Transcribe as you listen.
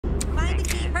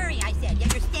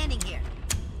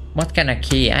What kind of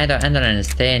key? I don't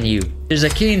understand you. There's a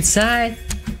key inside?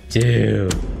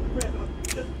 Dude.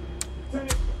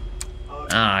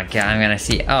 Oh god, I'm gonna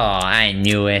see. Oh, I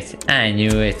knew it. I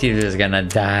knew it. He was gonna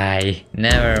die.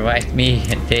 Never wipe me,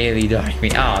 daily dark me.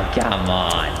 Oh, come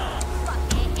on.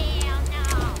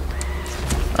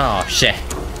 Oh, shit.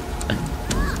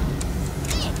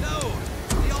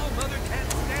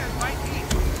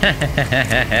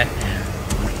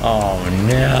 Oh,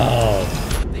 no.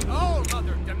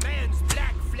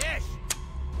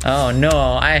 Oh, no.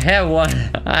 I have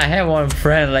one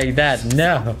friend like that.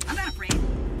 No. I'm not afraid.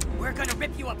 We're gonna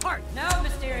rip you apart. No,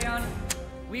 Mysterion.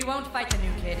 We won't fight the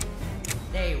new kid.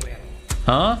 They will.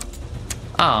 Huh?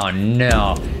 Oh,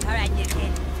 no. Alright, new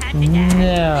kid. Time to die.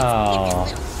 No.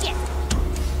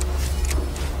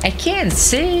 I can't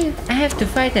save. I have to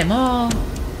fight them all.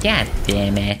 God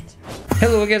damn it.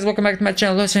 Hello guys, welcome back to my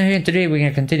channel. Listen here, and today we're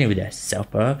gonna continue with the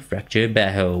South Park Fracture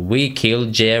battle. We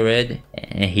killed Jared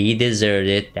and he deserved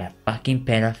it, that fucking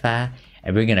pedophile,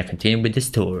 and we're gonna continue with the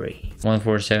story.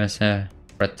 1477.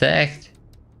 Protect.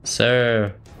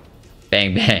 Serve.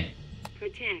 Bang bang.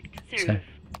 Protect. Serve.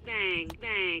 Bang.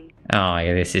 Bang. Oh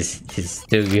yeah, this is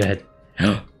too good.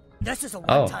 This is a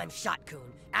Oh. one-time shot, Coon.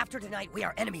 After tonight, we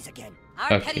are enemies again.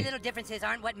 Our Okay. petty little differences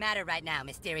aren't what matter right now,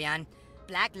 Mysterion.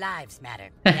 Black lives matter.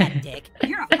 That dick.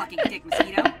 You're a fucking dick,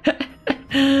 Mosquito.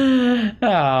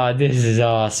 Oh, this is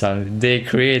awesome. They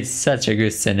create such a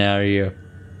good scenario.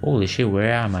 Holy shit,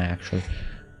 where am I actually?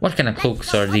 What kind of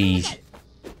cloaks are these?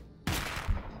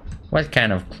 What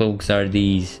kind of cloaks are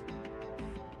these?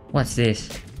 What's this?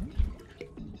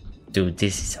 Dude,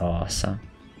 this is awesome.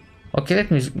 Okay,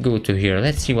 let me go to here.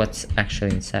 Let's see what's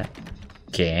actually inside.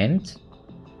 Kent?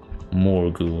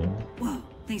 Morgul. Whoa,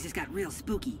 things just got real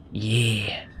spooky.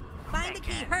 Yeah. Find the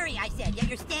key, hurry, I said. Yet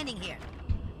you're standing here.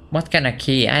 What kind of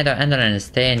key? I don't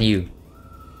understand you.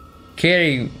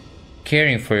 Caring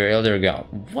for your elder god.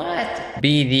 What?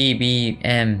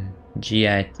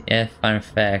 BDBMGIF. Fun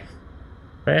fact.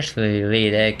 Freshly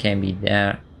laid egg can be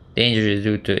dangerous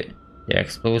due to their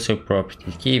explosive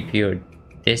properties. Keep your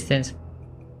distance.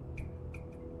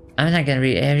 I'm not gonna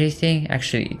read everything.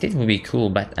 Actually, it would be cool,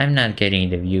 but I'm not getting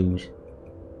the views.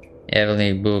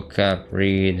 Evelyn book up,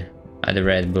 read the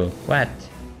red book. What?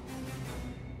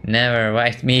 Never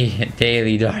wipe me,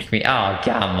 daily dark me. Oh,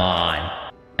 come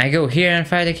on. I go here and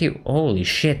find the key. Holy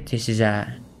shit, this is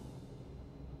a...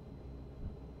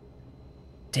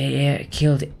 They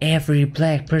killed every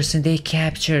black person they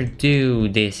captured.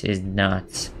 Dude, this is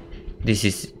nuts. This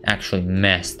is actually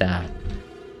messed up.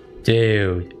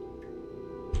 Dude.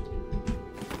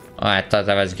 Oh, I thought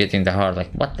I was getting the heart.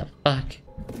 Like, what the fuck?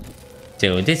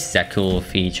 Dude, this is a cool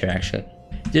feature, actually.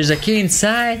 There's a key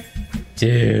inside?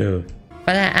 Dude.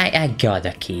 But I got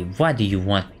a key. What do you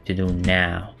want me to do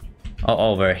now?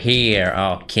 Oh, over here.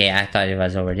 Okay, I thought it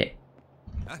was over there.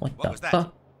 What the was that?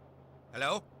 fuck?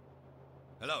 Hello?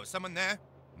 Hello, someone there?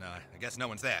 No, I guess no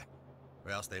one's there.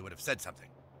 Or else they would have said something.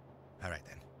 Alright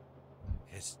then.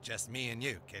 It's just me and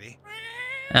you, kitty.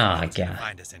 Oh, No one's gonna God.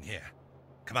 find us in here.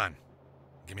 Come on.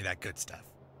 Give me that good stuff.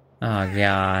 Oh,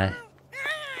 God.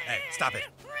 Hey, stop it.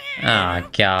 Oh,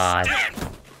 God.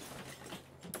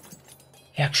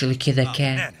 He actually killed a Oh,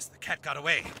 cat. man, the cat got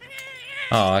away.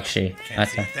 Oh, actually, Can't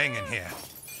that's see a a... thing in here.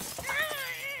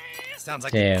 Sounds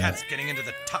like Damn. the cat's getting into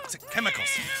the toxic chemicals.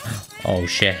 Oh,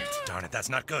 shit. Darn it, that's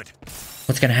not good.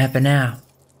 What's gonna happen now?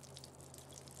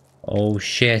 Oh,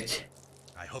 shit.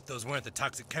 I hope those weren't the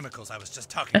toxic chemicals I was just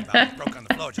talking about that broke on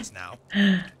the floor just now.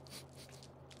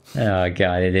 Oh,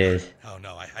 God, it is. Oh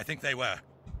no, I think they were.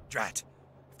 Drat.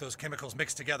 If those chemicals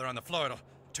mix together on the floor, it'll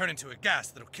turn into a gas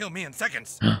that'll kill me in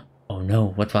seconds. Oh, no.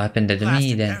 What will happen to me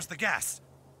Blasted, then? there's the gas.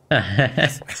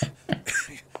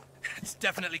 It's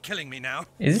definitely killing me now.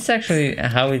 Is this actually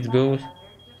how it goes?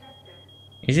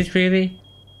 Is it really?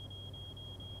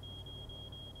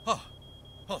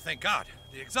 Oh, thank God.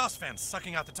 The exhaust fan's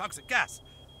sucking out the toxic gas.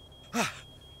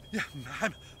 Yeah,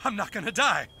 I'm not gonna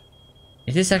die.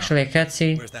 Is this actually a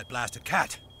cutscene? Where's that blasted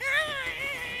cat?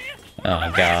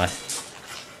 Oh, God.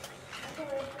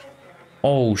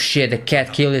 Oh, shit. The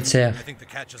cat killed I itself. think the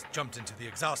cat just jumped into the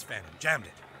exhaust fan and jammed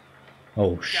it.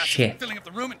 Oh, Gas is shit. filling up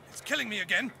the room and it's killing me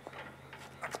again.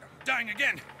 I'm dying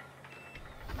again.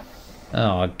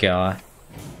 Oh, God.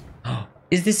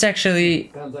 Is this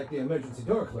actually... Sounds like the emergency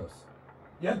door closed.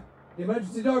 Yep, the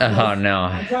emergency door closed. Oh, no.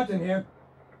 I'm trapped in here.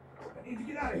 I need to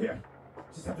get out of here.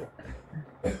 Just have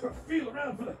to feel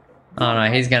around for the... Oh,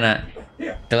 no. He's gonna...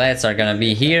 Here. The lights are gonna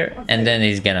be here. And then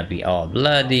he's gonna be all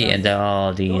bloody. And then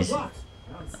all Door's these... locked.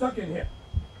 I'm stuck in here.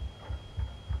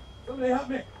 Somebody help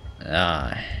me.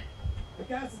 Ah, The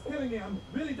gas is killing me. I'm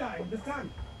really dying this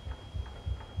time.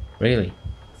 really?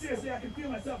 Seriously, I can feel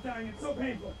myself dying. It's so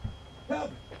painful.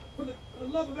 Help! For the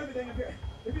love of everything,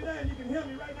 if you're there and you can hear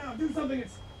me right now, do something.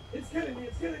 It's killing me.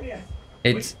 It's killing me.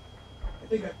 It's... I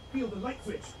think I feel the light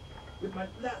switch. With my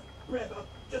last breath, I'll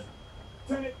just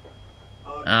turn it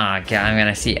on. Oh god, I'm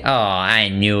gonna see. Oh, I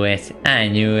knew it. I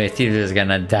knew it. He was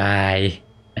gonna die.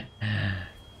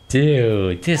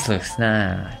 Dude, this looks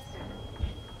nice.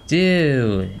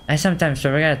 Dude, I sometimes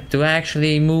forget to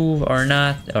actually move or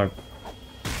not, or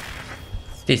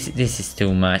this is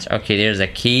too much. Okay, there's a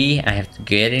key. I have to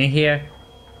get in here.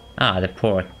 Ah, the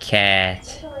poor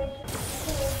cat.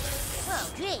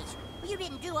 Oh, jeez. You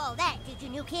didn't do all that, did you,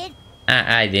 new kid?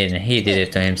 I didn't. He did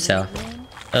it to himself.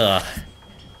 Ugh.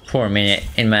 Poor minute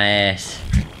in my ass.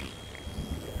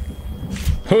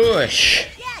 Push.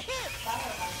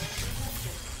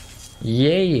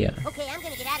 Yeah. Okay, I'm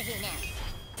gonna get out of here now.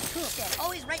 Cool, Seth.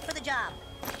 Always right for the job.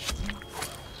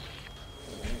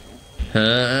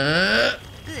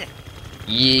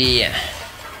 Yeah.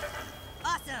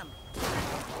 Awesome.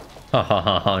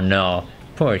 Oh no.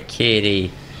 Poor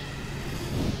kitty.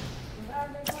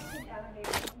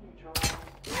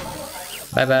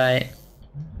 Bye bye.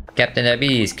 Captain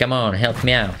Abyss, come on, help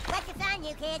me out. Glad to find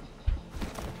you, kid.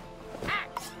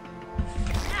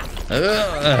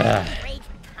 Rage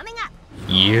coming up.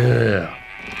 Yeah.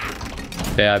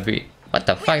 Baby. What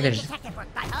the fuck? There's... Detective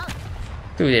work, butthole.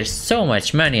 Dude, there's so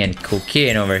much money and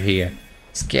cocaine over here.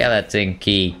 Skeleton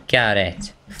key. Got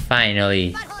it.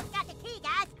 Finally. Butthole's got the key,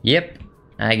 guys. Yep.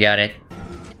 I got it.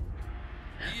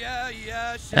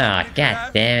 Yeah, Ah,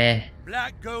 god damn it.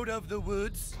 Black goat of the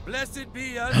woods, blessed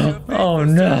be us your faithful Oh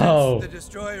no. servants, the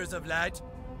destroyers of light.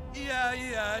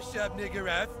 Yeah, Shub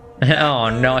Niggurath. Oh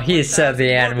no, he said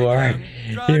the N-word.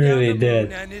 He really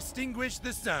did. And extinguish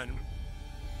the sun.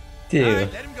 Dude.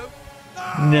 Alright, let him go.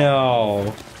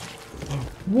 No.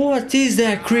 What is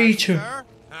that creature? Sir?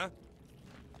 Huh?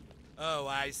 Oh,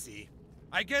 I see.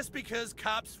 I guess because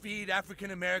cops feed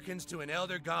African Americans to an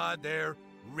elder god, they're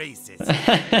racist.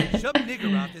 Shub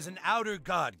Niggurath is an outer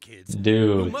god, kids. Who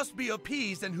Dude. must be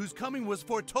appeased and whose coming was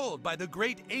foretold by the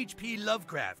great H.P.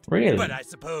 Lovecraft. Really? But I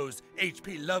suppose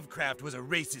H.P. Lovecraft was a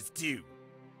racist too.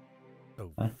 Oh,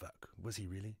 fuck. Was he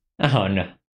really? Oh no.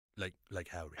 Like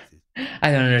how racist?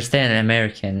 I don't understand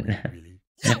American. Really?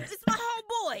 Yo, it's my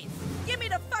homeboys. Get me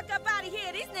the fuck up out of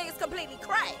here. These niggas completely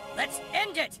cracked. Let's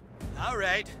end it. All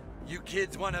right. You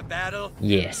kids want to battle?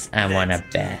 Yes, I wanna Let's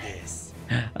do bet. this.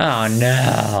 Oh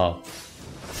no.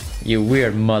 You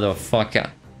weird motherfucker.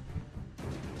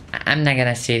 I'm not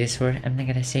gonna say this word. I'm not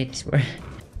gonna say this word.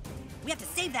 We have to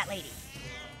save that lady.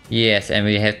 Yes, and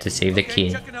we have to save the Okay,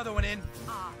 key. chuck another one in.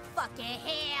 Oh, fucking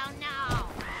hell no.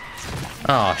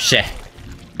 Oh shit.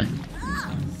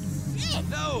 Oh, shit.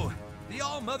 No, the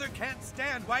All Mother can't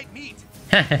stand white meat.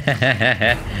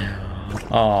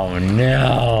 Oh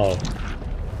no.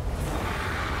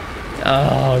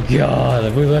 Oh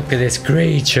god, look at this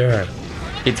creature.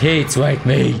 It hates white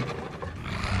meat.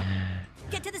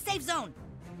 Get to the safe zone.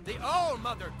 The All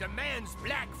Mother demands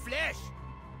black flesh.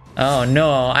 Oh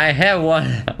no, I have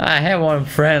one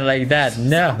friend like that.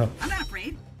 No. I'm not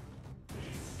afraid.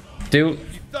 Dude,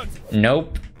 You thugs.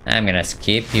 nope. I'm gonna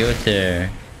skip your turn.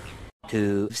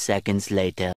 2 seconds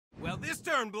later. Well, this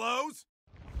turn blows.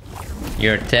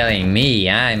 You're telling me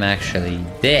I'm actually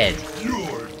dead.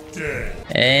 You're dead.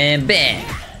 And bam!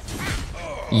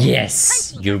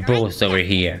 Yes, you're both over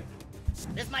here.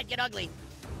 This might get ugly.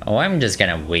 Oh, I'm just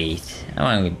gonna wait.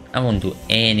 I won't do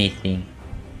anything.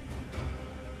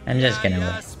 I'm just gonna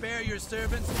wait. Spare your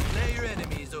servants and slay your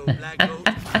enemies, oh black goat.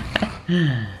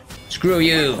 Screw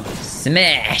you!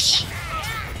 Smash!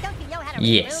 Don't you know how to read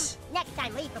Yes. room? Next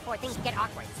time, leave before things get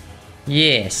awkward.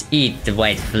 Yes, eat the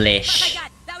white Oh my flesh. god,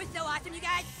 that was so awesome, you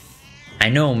guys. I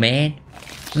know, man.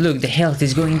 Look, the health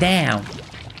is going down.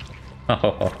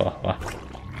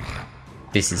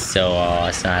 This is so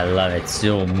awesome. I love it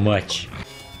so much.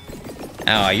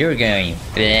 Oh, you're going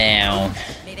down.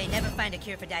 May they never find a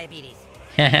cure for diabetes.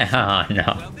 Oh no.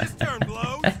 Well, this turn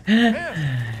blows.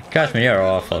 Cosmo, you're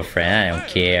awful, friend. I don't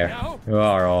care. You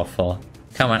are awful.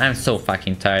 Come on, I'm so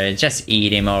fucking tired. Just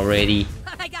eat him already.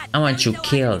 Oh my god. I want that you was so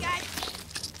killed.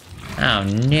 Awesome, Oh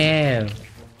no.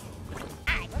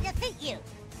 I will defeat you.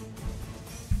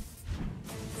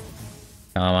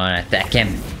 Come on, attack him.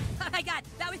 you guys. Oh my god,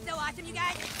 that was so awesome, you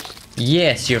guys.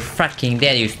 Yes, you're fucking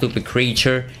dead, you stupid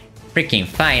creature. Freaking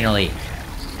finally.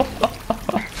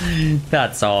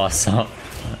 That's awesome.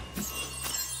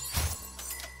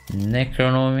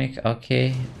 Necronomic,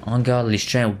 okay. Ungodly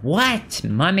strength. What?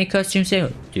 Mommy costume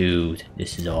sale? Dude,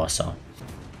 this is awesome.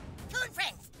 Toon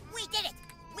friends, we did it.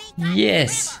 We got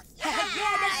Yes. Scrambles.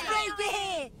 Yeah, that's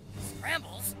crazy.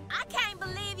 Scrambles? I can't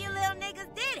believe you little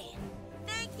niggas did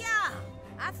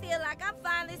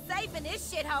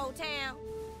this shithole town.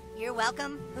 You're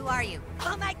welcome. Who are you?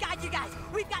 Oh my god, you guys!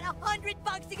 We've got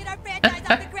 $100 to get our franchise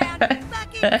off the ground!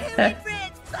 Fucking cool and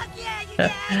friends! Fuck yeah, you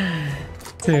guys!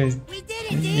 Dude. We did it,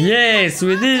 dude! Yes,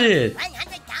 we did it.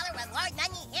 $100 reward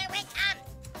money, here we come!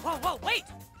 Whoa, wait!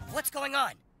 What's going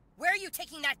on? Where are you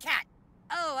taking that cat?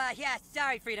 Oh, yeah,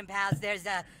 sorry, Freedom Pals. There's,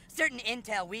 certain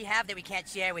intel we have that we can't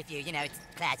share with you. You know, it's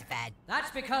classified.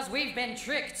 That's because we've been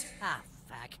tricked. Ah,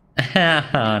 fuck.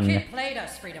 Kid played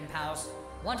us, Freedom Pals.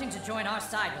 Wanting to join our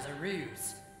side was a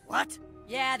ruse. What?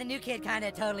 Yeah, the new kid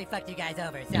kinda totally fucked you guys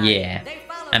over, so... Yeah, They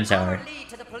followed I'm sorry. our lead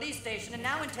to the police station and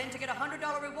now intend to get a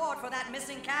 $100 reward for that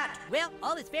missing cat. Well,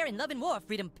 all is fair in love and war,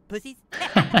 freedom pussies.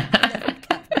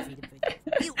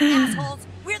 You assholes!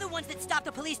 We're the ones that stopped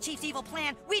the police chief's evil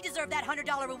plan. We deserve that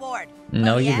 $100 reward.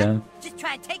 No, Oh, you yeah? don't. Just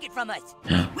try and take it from us.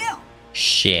 Will!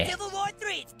 Shit. Civil War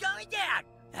 3, it's going down!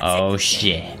 That's Oh, it.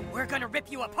 shit. We're gonna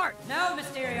rip you apart. No,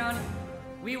 Mysterion.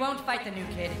 We won't fight the new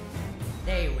kid.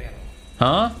 They will.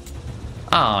 Huh?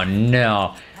 Oh,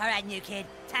 no. Alright, new kid.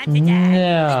 Time to die.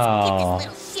 No.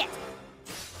 Let's get this little shit.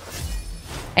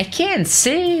 I can't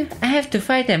save. I have to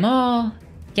fight them all.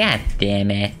 God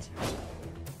damn it.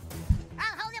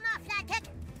 I'll hold him off, Flatpick.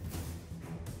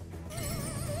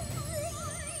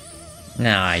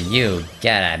 No, you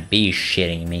gotta be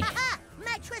shitting me. Aha!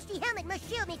 My trusty helmet must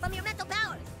shield me from your mental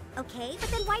powers. Okay, but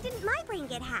then why didn't my brain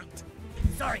get hacked?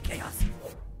 Sorry, Chaos.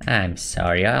 I'm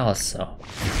sorry also.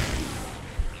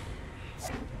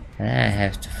 And I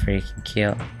have to freaking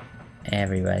kill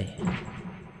everybody.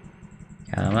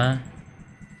 Come on.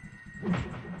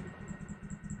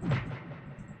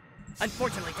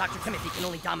 Unfortunately, Dr. Timothy can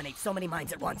only dominate so many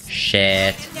minds at once.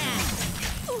 Shit.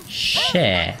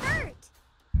 Shit. Hurt.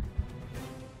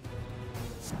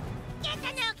 Get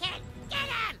the new kid! Get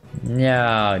him!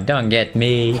 No, don't get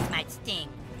me. This might sting.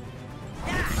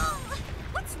 Oh,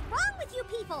 what's wrong with you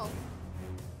people?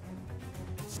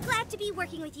 Glad to be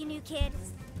working with you, new kid.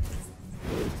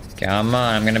 Come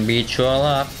on, I'm gonna beat you all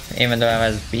up. Even though I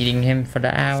was beating him for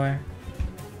the hour.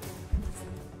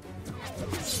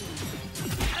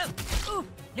 Ooh,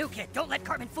 new kid, don't let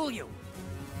Cartman fool you.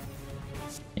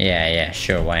 Yeah,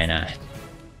 sure, why not?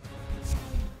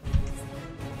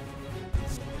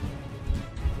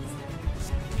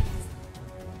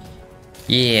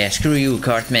 Yeah, screw you,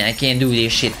 Cartman. I can't do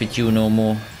this shit with you no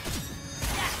more.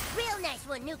 Real nice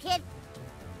one, new kid.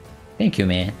 Thank you,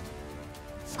 man.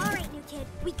 All right, new kid,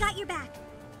 we got your back.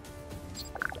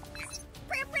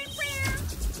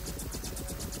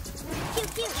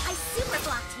 Cute, I super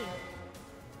blocked you.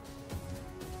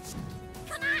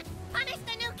 Come on, punish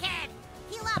the new kid.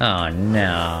 Heal up. Oh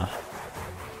no.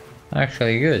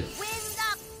 Actually good. Wins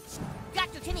up.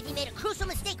 Dr. Timothy made a crucial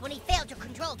mistake when he failed to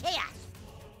control chaos.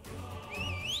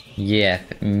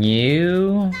 Yep,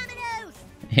 new. Vámonos.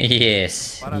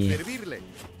 Yes. Para Yeah. servirle.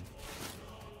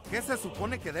 ¿Qué se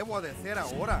supone que debo de hacer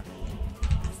ahora?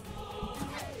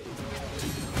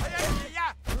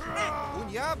 Un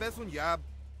jab es un jab.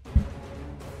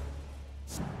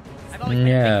 I've always been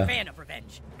a No. big fan of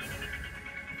revenge.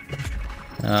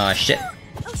 Oh shit.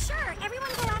 Oh, sure, everyone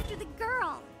go after the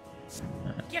girl.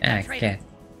 Get that traitor. Okay.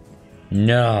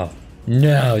 No.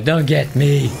 No, don't get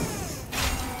me.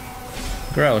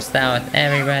 Grossed out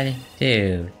everybody.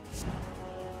 Dude.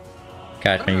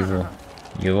 Cartman,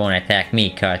 you won't attack me,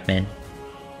 Cartman.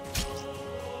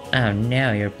 Oh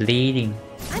no, you're bleeding.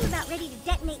 I'm about ready to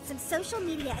detonate some social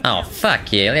media Oh accounts.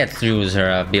 fuck yeah, let's use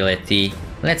her ability.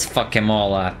 Let's fuck him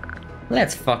all up.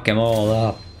 Let's fuck him all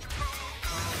up.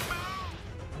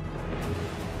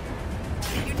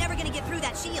 You're never gonna get through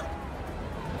that shield.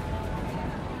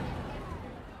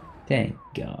 Thank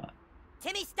God.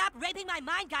 Timmy, stop raping my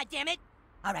mind, goddammit!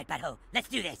 Alright, butthole, let's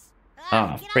do this.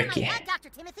 Oh, frick yeah. Dr.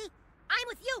 Timothy. I'm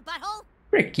with you, butthole.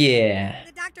 Frick yeah.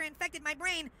 The doctor infected my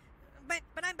brain, but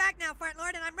I'm back now, Fart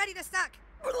Lord, and I'm ready to suck.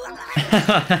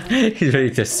 He's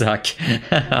ready to suck.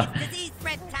 Disease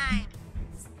spread time.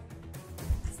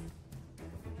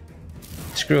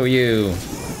 Screw you.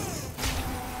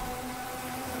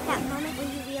 That moment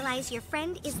when you realize your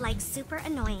friend is like super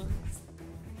annoying.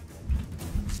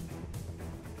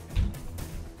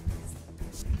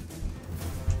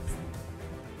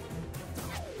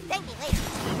 Thank me later.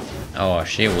 Oh,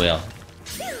 she will.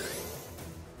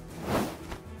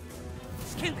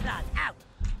 King Claws out.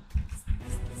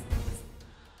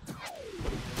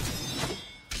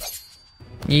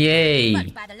 Yay.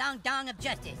 Fucked by the long dong of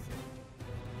justice.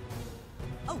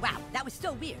 Oh wow, that was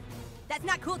so weird. That's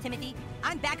not cool, Timothy.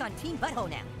 I'm back on Team Butthole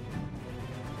now.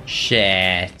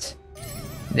 Shit.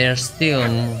 There's still.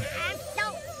 I'm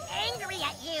so angry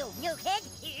at you, new kid.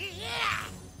 Yeah.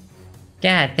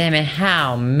 God damn it,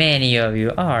 how many of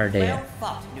you are there? Well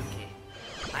fought, new kid.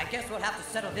 guess we'll have to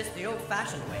settle this the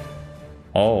old-fashioned way.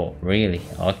 Oh, really?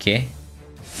 Okay.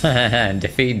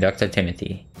 Defeat Dr.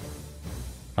 Timothy.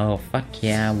 Oh, fuck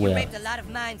yeah, You will. raped a lot of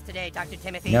minds today, Dr.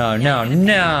 Timothy. No, no,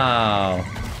 no!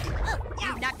 Oh,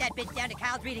 you knocked that bitch down to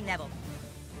Kyle's reading level.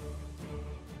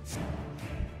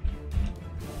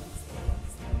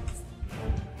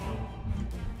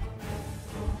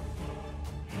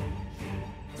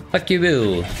 Fuck you,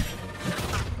 Boo.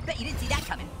 Bet you didn't see that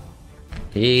coming.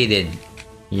 He did.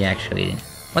 He actually did.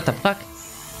 What the fuck?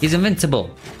 He's invincible.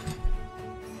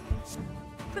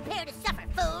 Prepare to suffer,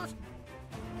 fools.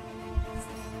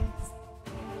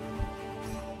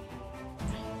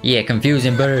 Yeah, confuse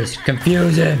him, Butters.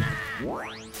 Confuse him. You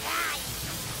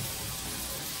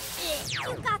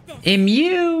got this.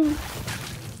 Immune.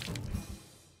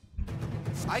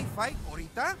 ¿Hay fight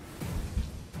ahorita?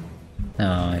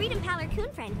 No. Freedom Pal or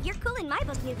Coon Friend, you're cool in my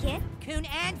book, new kid. Coon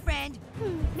and friend.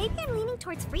 Maybe I'm leaning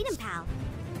towards Freedom Pal.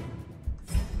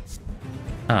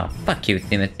 Oh, fuck you,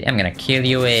 Timothy. I'm gonna kill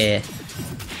you.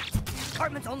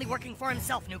 Cartman's only working for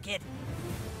himself, new kid.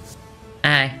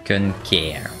 I couldn't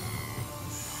care.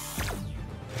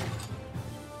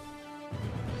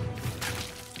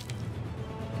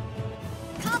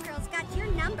 Callgirl's got your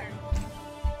number.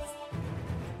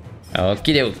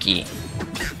 Okie dokie.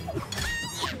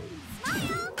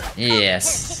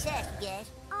 Yes.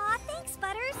 Aw, thanks,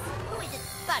 Butters. Who is it,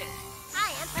 Butters?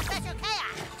 I am Professor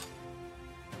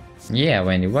Chaos. Yeah,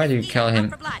 Wendy, why do you call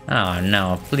him? Oh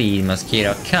no, please,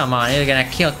 Mosquito. Come on, you're gonna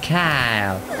kill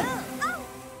Kyle. Oh,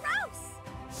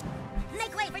 gross.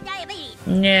 Make way for diabetes.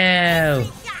 No.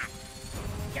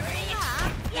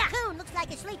 Yeah, Coon looks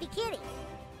like a sleepy kitty.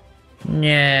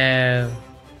 No.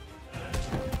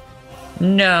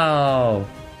 No.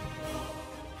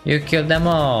 You killed them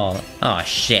all. Oh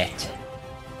shit.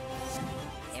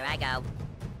 Here I go.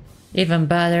 Even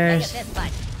Butters. Look at this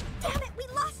butt. Damn it, we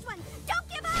lost one. Don't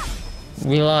give up.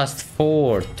 We lost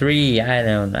 4, 3. I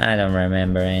don't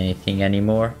remember anything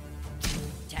anymore.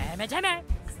 Damn it.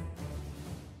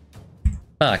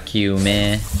 Fuck you,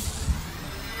 man.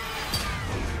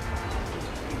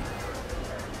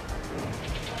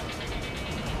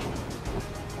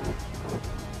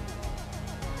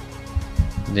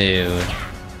 Dude.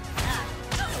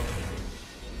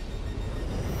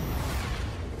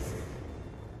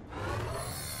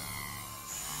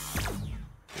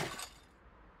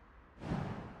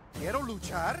 ¿Quiero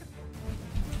luchar?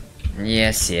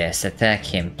 Yes, yes, attack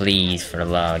him, please, for the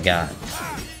love of God.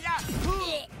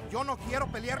 Yo no quiero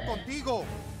pelear contigo.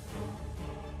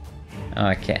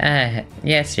 Okay,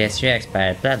 yes, yes, you're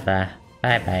expired, blah blah.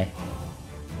 Bye bye.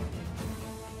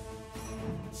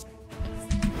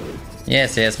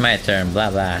 Yes, yes, my turn, blah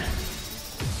blah.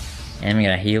 I'm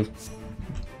gonna heal.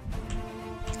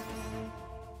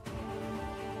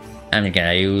 I'm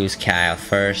gonna use Kyle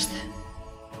first.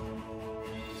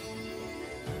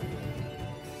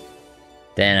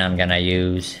 Then I'm gonna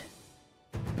use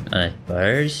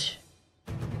Butters.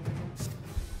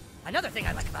 Another thing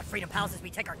I like about Freedom Pals is we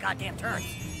take our goddamn turns.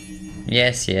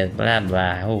 Yes, yes, blah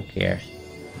blah, who cares?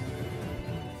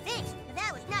 Thanks. If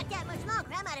that was not that much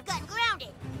longer, I might have gotten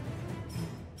grounded.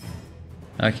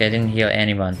 Okay, I didn't heal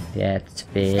anyone. That's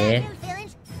bad. Bad news,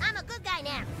 villains. I'm a good guy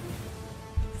now.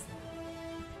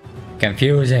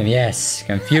 Confuse him, yes,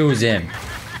 confuse him.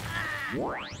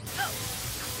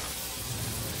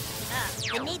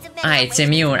 It needs a better Ah, it's way to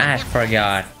immune. do I it.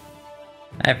 forgot.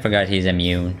 I forgot he's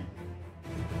immune.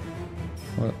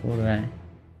 What do I?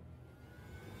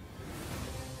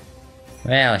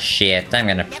 Well, shit. I'm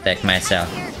gonna protect myself.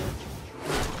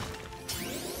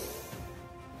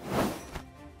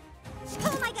 Who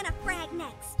am I gonna frag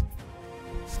next?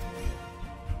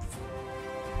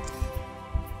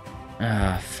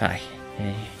 Ah, fuck.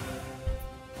 Okay.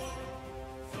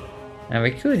 Now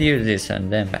we could use this on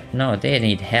them, but no, they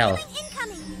need help.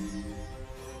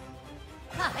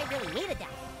 Huh, I really needed that.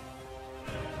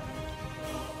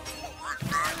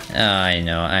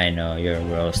 I know, you're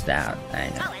grossed out. I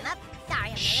know. Oh, I'm up. Sorry,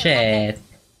 I'm Shit.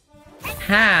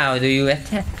 How do you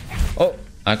attack? Oh,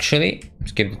 actually,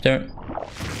 skip the turn.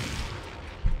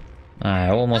 I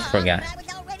almost forgot. I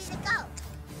was all ready to go.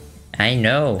 I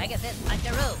know. I guess it's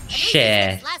Puncheroo.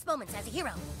 Shit. Last moments as a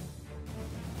hero.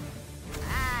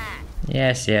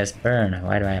 Yes, yes, burn.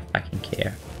 Why do I fucking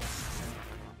care?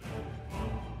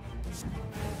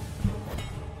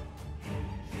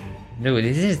 Dude,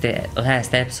 this is the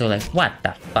last episode. Like, what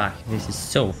the fuck? This is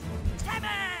so.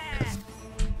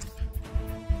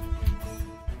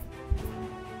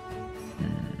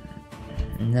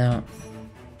 No.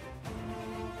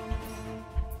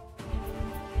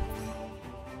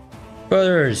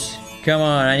 Brothers, come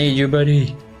on, I need you,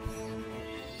 buddy.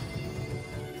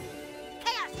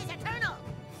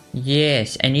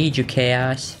 Yes, I need you,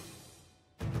 Chaos.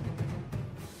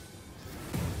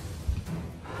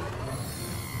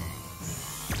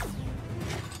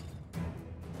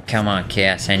 Come on,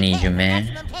 Chaos, I need you,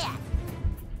 man.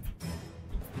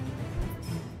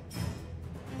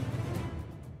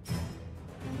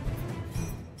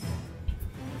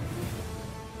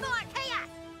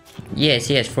 Yes,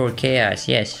 yes, for Chaos,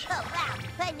 yes. Oh wow,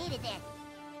 I needed that.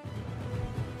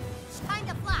 It's time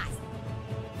to fly.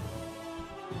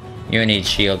 You need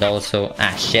shield also.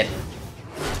 Ah, shit.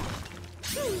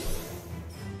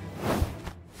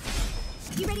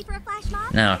 You ready for a flash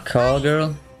mob? Now, call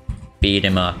girl, beat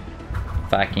him up.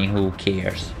 Fucking who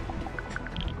cares?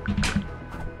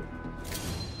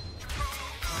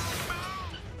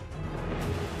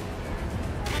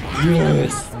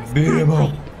 Yes, beat him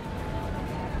up.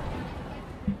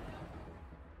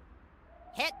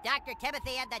 Hit Dr.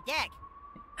 Timothy at the dick.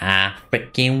 Ah,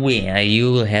 freaking will.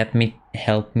 You will help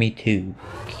me too.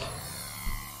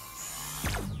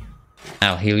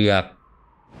 I'll heal you up.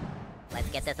 Let's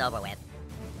get this over with.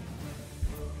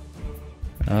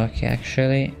 Okay,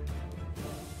 actually.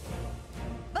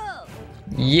 Boom.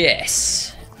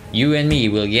 Yes! You and me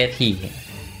will get here.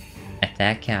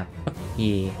 Attack up. Fuck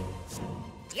yeah.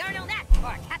 You're no that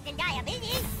for Captain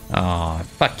Diabetes. Oh,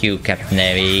 fuck you, Captain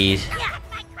Davies.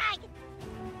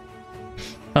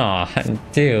 Oh,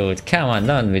 dude, come on,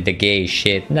 done with the gay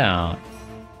shit, no.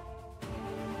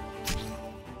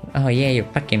 Oh yeah, you're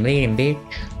fucking bleeding,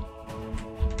 bitch.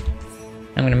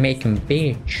 I'm gonna make him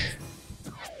bitch.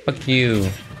 Fuck you.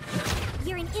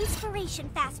 You're an inspiration,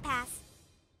 Fast Pass.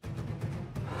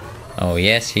 Oh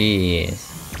yes, he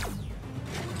is.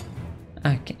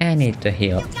 Okay, I need to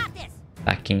heal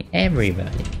fucking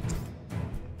everybody.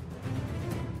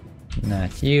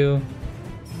 Not you.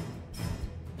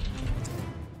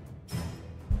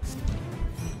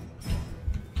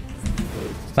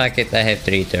 Fuck it, I have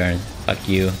 3 turns. Fuck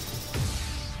you.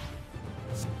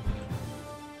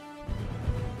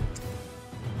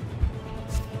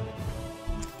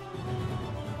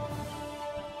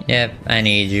 Yep, I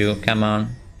need you. Come on.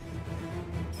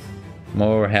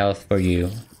 More health for you.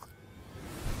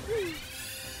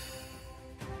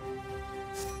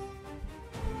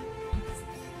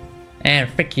 And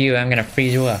frick you, I'm gonna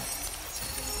freeze you up. The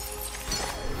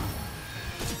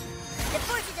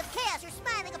forces of chaos are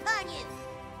smiling upon you.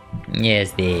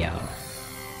 Yes, they are.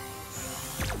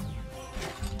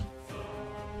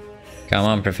 Come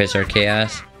on, Professor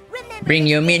Chaos. Bring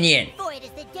your minion. Void is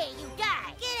the day you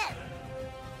die. Get him.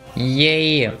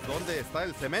 Yeah. ¿Dónde está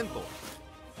el cemento?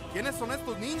 ¿Quiénes son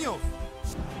estos niños?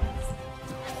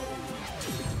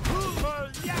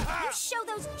 You show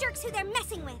those jerks who they're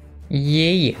messing with.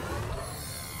 Yeah.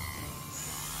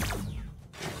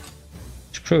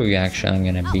 Screw you, actually, I'm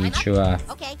gonna beat you up.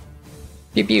 Okay.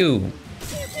 Pew pew.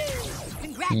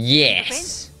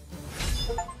 Yes.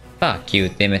 Fuck you,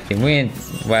 Timothy. Win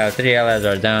while 3 allies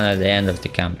are down at the end of the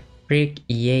combat. Freak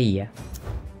yeah.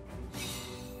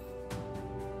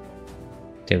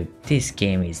 Dude, this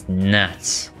game is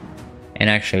nuts. And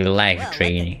actually life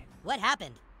training. What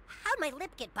happened? How'd my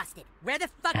lip get busted? Where the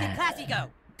fuck did Classy go?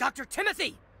 Dr.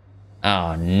 Timothy!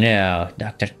 Oh no,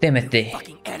 Dr. Timothy.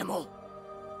 Fucking animal.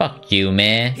 Fuck you,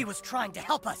 man. He was trying to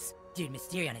help us. Dude,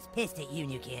 Mysterion is pissed at you,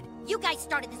 new kid. You guys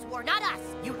started this war, not us.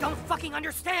 You don't fucking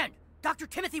understand. Dr.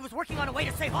 Timothy was working on a way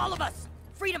to save all of us.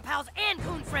 Freedom Pals and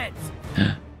Coon Friends.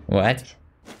 What?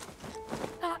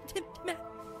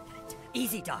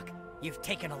 Easy, Doc. You've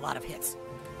taken a lot of hits.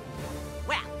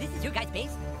 Wow, this is your guys'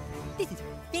 base? This is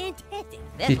fantastic.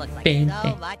 This looks like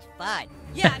so much fun.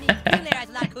 Yeah, I mean, being there has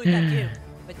a lot of cool stuff too.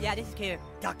 But yeah, this is cool.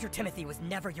 Dr. Timothy was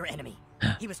never your enemy.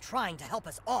 He was trying to help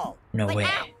us all. No way.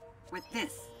 How? With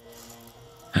this.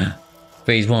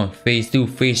 Phase 1, phase 2,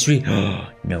 phase 3.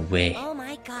 No way. Oh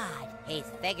my god. He's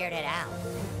figured it out.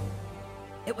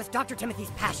 It was Dr.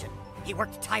 Timothy's passion. He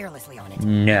worked tirelessly on it. A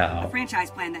No.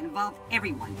 franchise plan that involved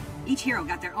everyone. Each hero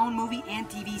got their own movie and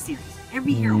TV series.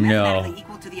 Every hero No. mathematically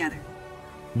equal to the other.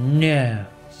 No.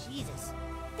 Jesus.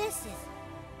 This is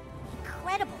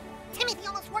incredible. Timothy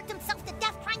almost worked himself to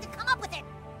death trying to come up with it.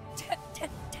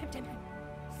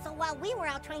 So while we were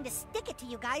out trying to stick it to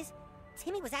you guys,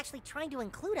 Timmy was actually trying to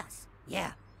include us.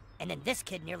 Yeah, and then this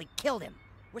kid nearly killed him.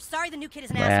 We're sorry the new kid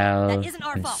is an Well, asshole. That isn't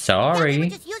our fault. Yeah, we sorry. were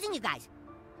just using you guys.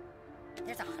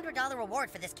 There's a $100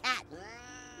 reward for this cat.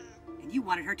 And you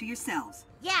wanted her to yourselves.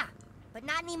 Yeah, but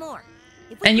not anymore.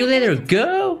 If we And you really let her need to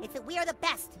go? It's that we are the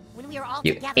best when we are all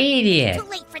You together. idiot. Too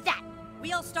late for that.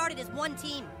 We all started as one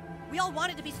team. We all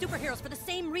wanted to be superheroes for the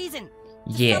same reason.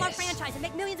 To Yes. sell our franchise and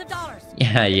make millions of dollars.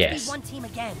 Yeah, Let's yes. be one team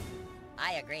again.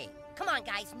 I agree. Come on,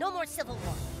 guys. No more civil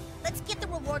war. Let's get the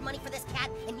reward money for this cat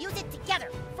and use it together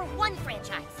for one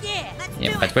franchise. Yeah, let's do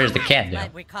Yeah, it. but where's the cat though?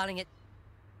 But we're calling it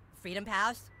Freedom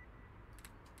Pals?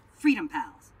 Freedom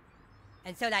Pals.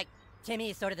 And so, like, Timmy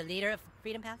is sort of the leader of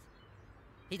Freedom Pals?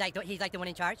 He's like the one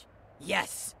in charge?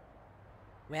 Yes.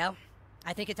 Well,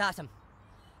 I think it's awesome.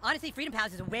 Honestly, Freedom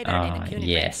Pals is a way better name than Coon and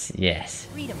yes, yes.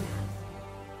 Freedom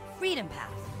Pals. Freedom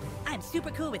Pals. I'm super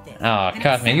cool with this. Oh,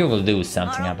 Cosmic, you will do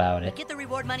something Tomorrow, about we it. get the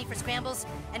reward money for Scrambles,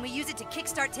 and we use it to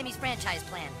kickstart Timmy's franchise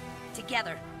plan.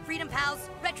 Together. Freedom Pals,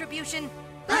 Retribution,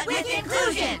 but with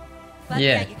inclusion! But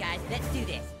Yeah. you guys, let's do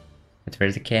this. But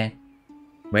where's the cat?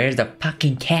 Where's the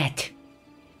fucking cat?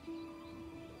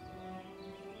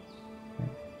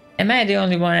 Am I the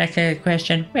only one asking that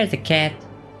question? Where's the cat?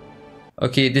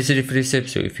 Okay, this is it for this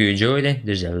episode. If you enjoyed it,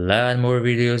 there's a lot more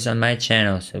videos on my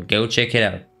channel, so go check it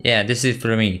out. Yeah, this is it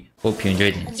for me. Hope you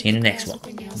enjoyed it. See you in the next one.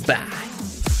 Bye.